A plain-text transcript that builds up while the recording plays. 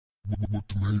What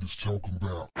the haters talking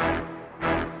about?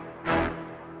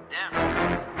 Yeah.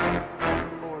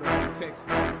 Order of protection.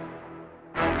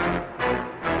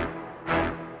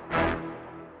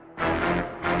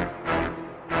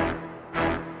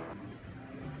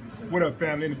 What up,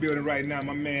 family? In the building right now,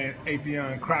 my man Out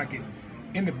Affion Crockett.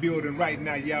 In the building right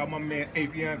now, y'all. My man Out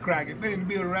Affion Crockett. In the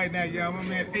building right now, y'all. My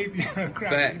man Out Affion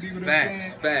Crockett.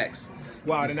 Facts.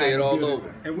 Wilding say out it all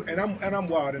building. over. And I'm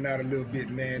wilding out a little bit,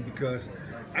 man, because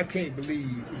I can't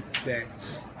believe that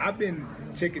I've been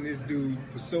checking this dude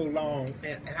for so long,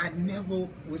 and I never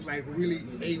was like really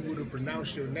able to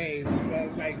pronounce your name. I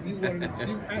was like,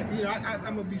 I'm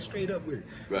gonna be straight up with it.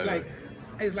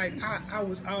 It's like I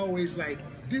was always like,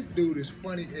 this dude is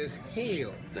funny as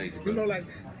hell. Thank you, you know, like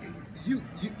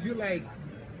you're like,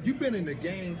 you've been in the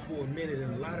game for a minute,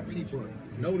 and a lot of people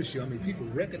notice you. I mean, people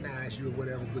recognize you or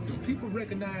whatever, but do people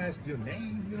recognize your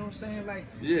name? You know what I'm saying? Like,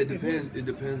 yeah, it depends. It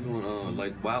depends on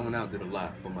like Wildin' Out did a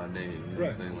lot for my name. You know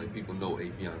what I'm saying? Like, people know Out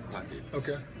Affion Crockett.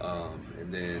 Okay.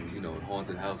 And then, you know,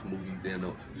 Haunted House movie,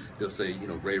 they'll say, you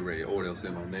know, Ray, or they'll say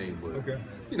my name, but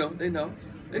you know, they know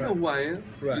who I am.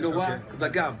 Right. You know why? Because I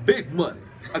got big money.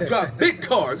 I drive big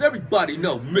cars. Everybody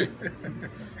know me.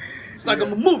 It's like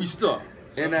I'm a movie star.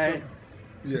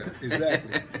 Yeah,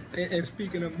 exactly. and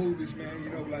speaking of movies, man, you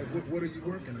know, like, what are you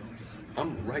working on?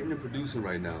 I'm writing and producing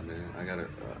right now, man. I got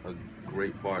a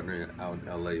great partner out in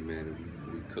LA, man.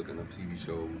 We cooking up TV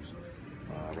shows.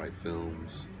 I write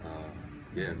films.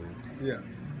 Yeah, man. Yeah.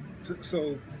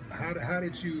 So how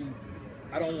did you?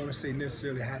 I don't want to say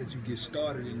necessarily how did you get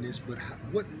started in this, but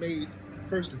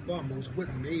first and foremost,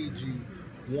 what made you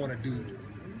want to do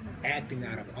acting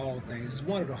out of all things? It's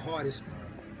one of the hardest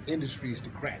industries to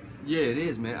crack. Yeah, it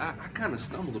is, man. I kind of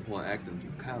stumbled upon acting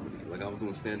through comedy. Like, I was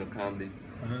doing stand-up comedy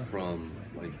from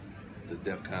like the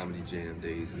Def Comedy Jam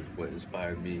days, is what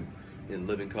inspired me. And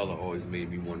Living Color always made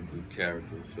me want to do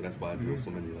characters, so that's why I do so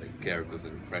many like characters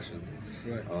and impressions.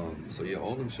 Right. So yeah,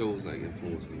 all them shows like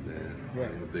influenced me, man,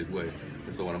 in a big way.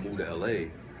 And so when I moved to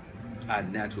LA, I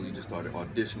naturally just started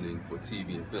auditioning for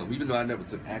TV and film, even though I never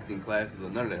took acting classes or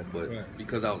none of that. But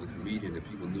because I was a comedian and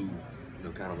people knew, you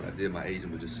know, kind of what I did, my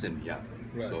agent would just send me out.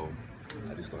 Right. So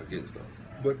I just started getting stuff.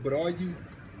 But are you?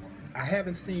 I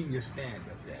haven't seen your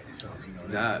stand-up yet, so you know.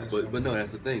 But no,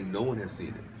 that's the thing. No one has seen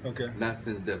it. Okay. Not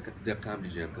since Def Comedy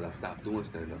Jam, because I stopped doing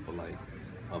stand-up for like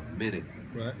a minute.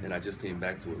 Right. And I just came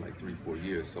back to it like 3-4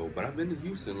 years. So, but I've been to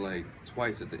Houston like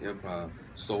twice at the Improv,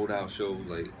 sold out shows.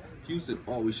 Like, Houston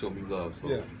always showed me love.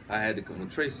 So I had to come. When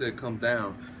Trey said come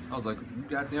down, I was like, you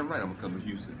goddamn right, I'm gonna come to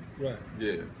Houston. Right.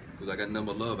 Yeah, because I got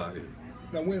number love out here.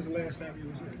 Now, when's the last time you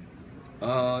was here?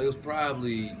 It was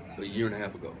probably a year and a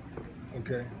half ago.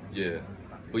 Okay. Yeah.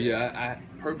 But yeah, I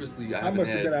purposely, I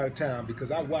must have been out of town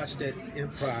because I watched that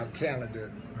Improv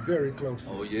calendar very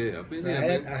closely. Oh yeah, I've been here,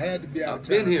 man. I had to be out of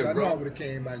town. I've been here, I bro. know I would have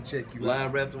came by and checked you out.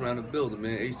 Line wrapped around the building,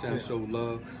 man. H trying to show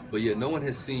love. But yeah, no one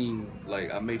has seen,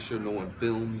 like, I make sure no one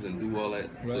films and do all that.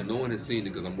 Right. So no one has seen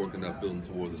it because I'm working out building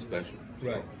towards a special.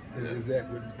 Right. So, is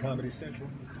that with Comedy Central?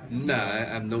 Nah, I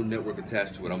have no network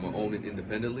attached to it. I'm gonna own it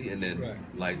independently and then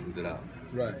license it out.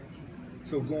 Right.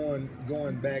 So going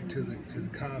back to the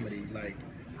comedy, like,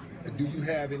 do you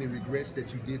have any regrets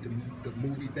that you did the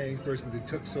movie thing first because it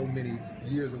took so many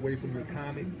years away from your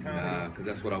comedy? Nah, because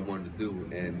that's what I wanted to do.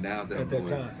 And now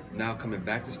that now coming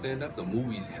back to stand up, the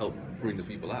movies help bring the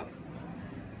people out.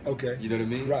 Okay. You know what I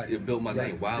mean? Right. It built my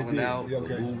name. Wildin' Out,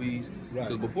 the movies. Right.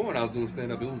 Because before when I was doing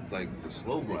stand up, it was like the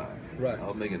slow grind. Right. I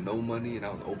was making no money and I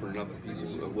was opening up for people.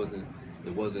 So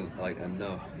it wasn't like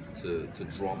enough to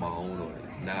draw my own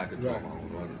audience. Now I can draw my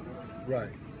own audience.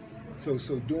 Right. So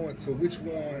which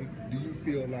one do you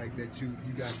feel like that you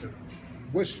got the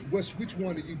which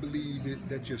one do you believe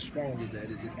that you're strongest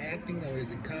at? Is it acting or is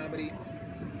it comedy?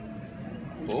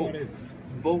 Which one is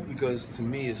it? Both, because to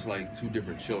me it's like two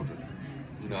different children.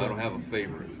 You know, I don't have a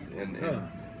favorite,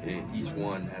 and each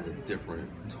one has a different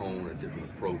tone, a different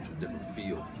approach, a different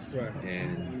feel. Right.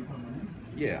 And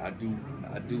yeah, I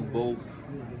do both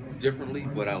differently,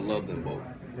 but I love them both.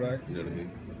 Right. You know what I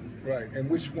mean? Right. And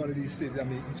which one of these cities? I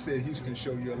mean, you said Houston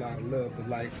showed you a lot of love, but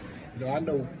like, you know, I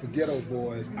know for Ghetto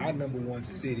Boys, our #1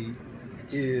 city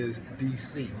is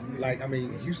DC. Like, I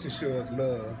mean, Houston shows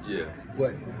love. Yeah.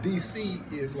 But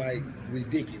DC is like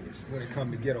ridiculous when it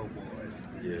comes to Ghetto Boys.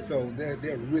 Yeah. So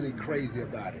they're really crazy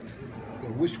about it. So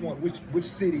which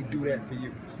city do that for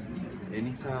you?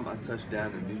 Anytime I touch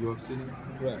down in New York City.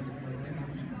 Right.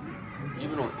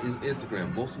 Even on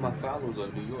Instagram, most of my followers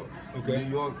are New York. Okay. New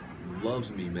York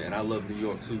loves me, man. I love New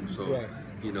York too. So,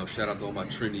 you know, shout out to all my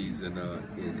Trinis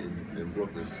in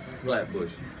Brooklyn,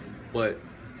 Flatbush. But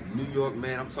New York,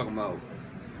 man, I'm talking about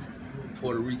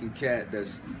Puerto Rican cat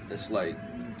that's like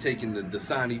taking the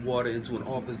Dasani water into an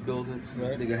office building.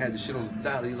 Right. Nigga had the shit on the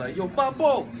dolly. He's like, yo,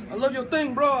 Papo, I love your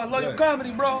thing, bro. I love your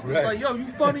comedy, bro. Right. It's like, yo,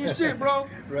 you funny as shit, bro.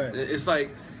 Right. It's like,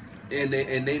 and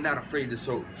they not afraid to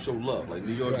show love. Like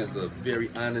New York is a very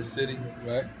honest city.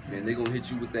 Right. And they gonna hit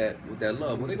you with that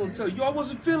love. When they gonna tell you, yo, I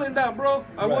wasn't feeling that, bro.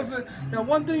 I wasn't. Now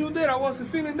one thing you did, I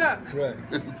wasn't feeling that. Right.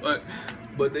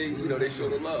 but they, you know, they show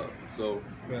the love. So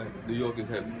New York is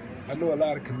heavy. I know a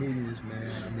lot of comedians, man.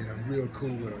 I mean, I'm real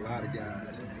cool with a lot of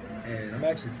guys, and I'm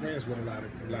actually friends with a lot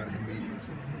of comedians.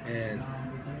 And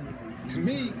to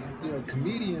me, you know,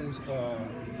 comedians are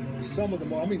some of the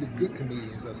more, I mean, the good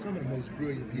comedians are some of the most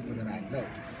brilliant people that I know.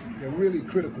 They're really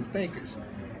critical thinkers,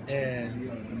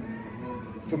 and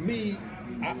for me,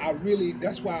 I really,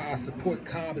 that's why I support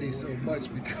comedy so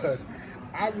much, because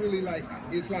I really like,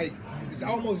 it's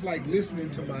almost like listening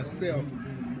to myself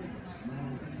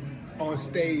on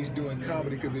stage doing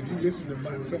comedy, because if you listen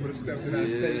to some of the stuff that I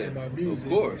say in my music,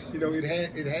 of course, you know, it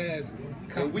has.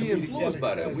 And we influenced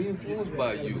by that. We influenced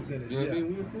by you. You know what I mean?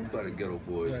 We influenced by the Ghetto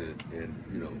Boys and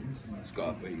you know,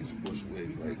 Scarface, Bushwick.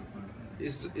 Like,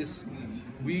 it's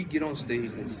we get on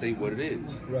stage and say what it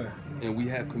is. Right. And we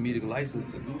have comedic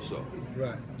license to do so.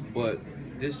 Right. But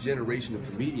this generation of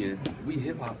comedian, we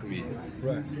hip hop comedian.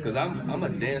 Right. Because I'm a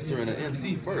dancer and an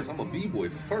MC first. I'm a b-boy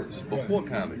first before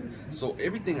comedy. So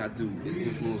everything I do is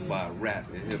influenced by rap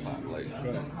and hip hop. Like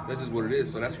that's just what it is.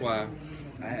 So that's why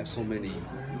I have so many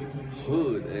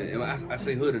hood, and I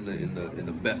say hood in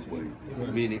the best way,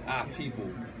 meaning our people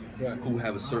who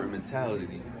have a certain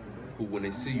mentality, who when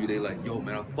they see you, they like, yo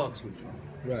man, I fucks with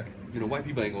you. Right. You know, white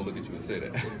people ain't gonna look at you and say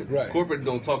that. Right. Corporate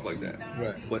don't talk like that.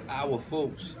 Right. But our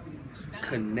folks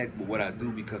connect with what I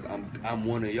do because I'm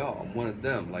one of y'all. I'm one of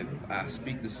them. Like, I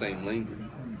speak the same language.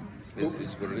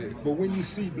 It's what it is. But when you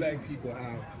see black people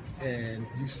out and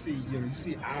you see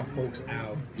our folks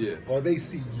out, or they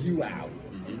see you out,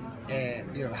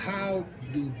 and you know, how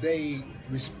do they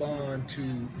respond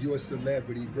to your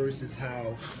celebrity versus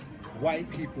how white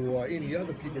people or any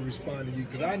other people respond to you?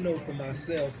 Because I know for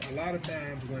myself, a lot of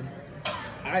times when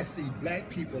I see black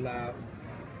people out,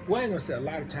 well, I ain't gonna say a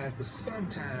lot of times, but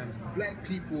sometimes black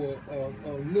people are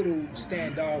a little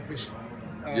standoffish.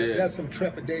 There's some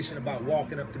trepidation about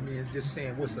walking up to me and just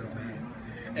saying, "What's up, man?"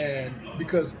 And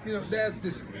because, you know, there's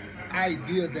this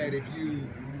idea that if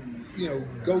you know,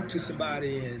 go to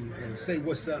somebody and say,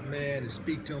 "What's up, man?" and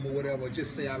speak to them or whatever, or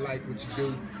just say, "I like what you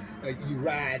do," you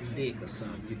riding dick or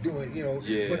something. You're doing, you know.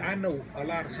 Yeah. But I know a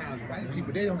lot of times white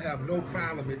people, they don't have no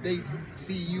problem if they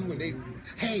see you and they,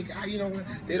 hey, guy, you know,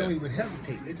 they don't even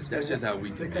hesitate. They just that's how we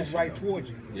condition. They come right towards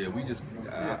you. Yeah, we just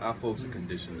our folks are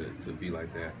conditioned to be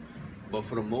like that. But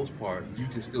for the most part, you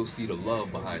can still see the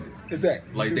love behind it.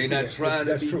 Exactly. Like, they're not trying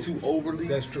to be too overly.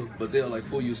 That's true. But they'll like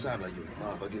pull you aside, like, yo,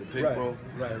 mom, if I get a pic, bro.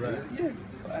 Right. Yeah,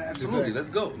 absolutely. Let's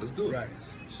go. Let's do it. Right.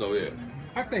 So yeah.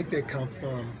 I think that comes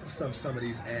from some of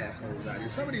these assholes out here.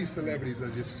 Some of these celebrities are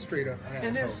just straight up assholes.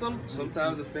 And then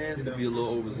sometimes the fans can be a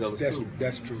little overzealous too.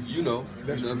 That's true. You know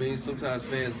what I mean? Sometimes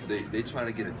fans, they trying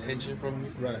to get attention from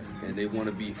you. Right. And they want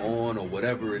to be on or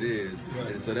whatever it is.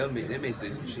 Right. And so they may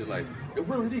say some shit like, "Yo,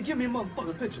 Willie, give me a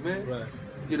motherfucking picture, man." Right.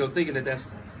 You know, thinking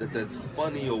that's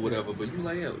funny or whatever. But you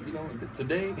like, yo, you know,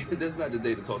 today, that's not the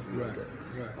day to talk to me like that.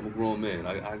 Right. I'm a grown man.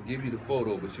 I give you the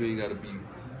photo, but you ain't got to be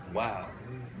wild.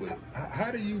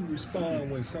 How do you respond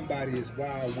when somebody is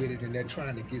wild with it and they're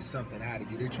trying to get something out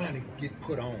of you? They're trying to get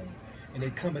put on, and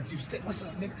they come at you, say, "What's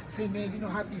up, nigga?" Say, "Man, you know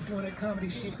how you doing that comedy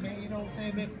shit, man? You know what I'm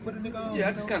saying, man? Put a nigga on." Yeah,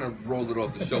 I just kind of roll it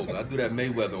off the shoulder. I do that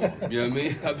Mayweather on. You know what I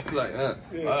mean? I be like, all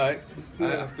right,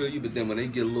 I feel you. But then when they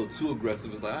get a little too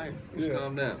aggressive, it's like, all right, just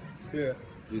calm down. Yeah.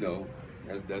 You know,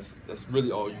 that's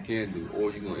really all you can do,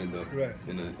 or you're gonna end up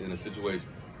in a situation.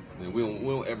 And we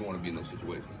don't ever want to be in those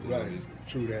situations. You know what I mean?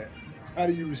 True that. How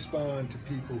do you respond to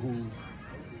people who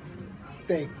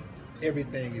think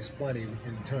everything is funny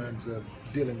in terms of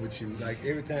dealing with you? Like,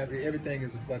 everything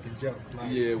is a fucking joke. Like,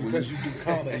 because you do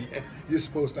comedy, you're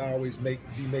supposed to always be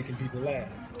making people laugh.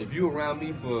 If you're around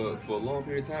me for a long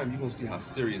period of time, you're gonna see how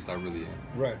serious I really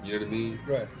am. Right. You know what I mean?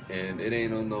 Right. And it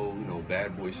ain't on no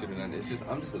bad boy shit or nothing. It's just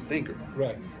I'm just a thinker.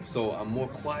 Right. So I'm more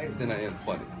quiet than I am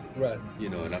funny. Right. You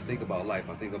know, and I think about life.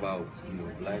 I think about, you know,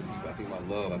 black people. I think about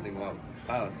love. I think about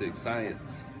politics, science.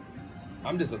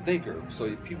 I'm just a thinker. So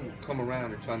if people come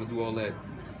around and trying to do all that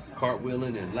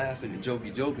cartwheeling and laughing and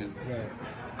joking,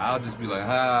 I'll just be like,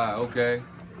 okay.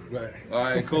 Right. All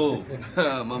right, cool.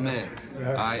 My man.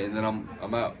 All right, and then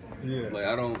I'm out. Yeah. Like,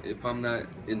 if I'm not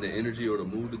in the energy or the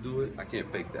mood to do it, I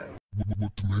can't fake that.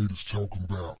 What the haters talking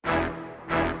about?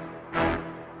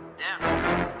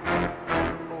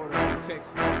 Order of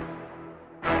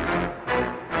protection.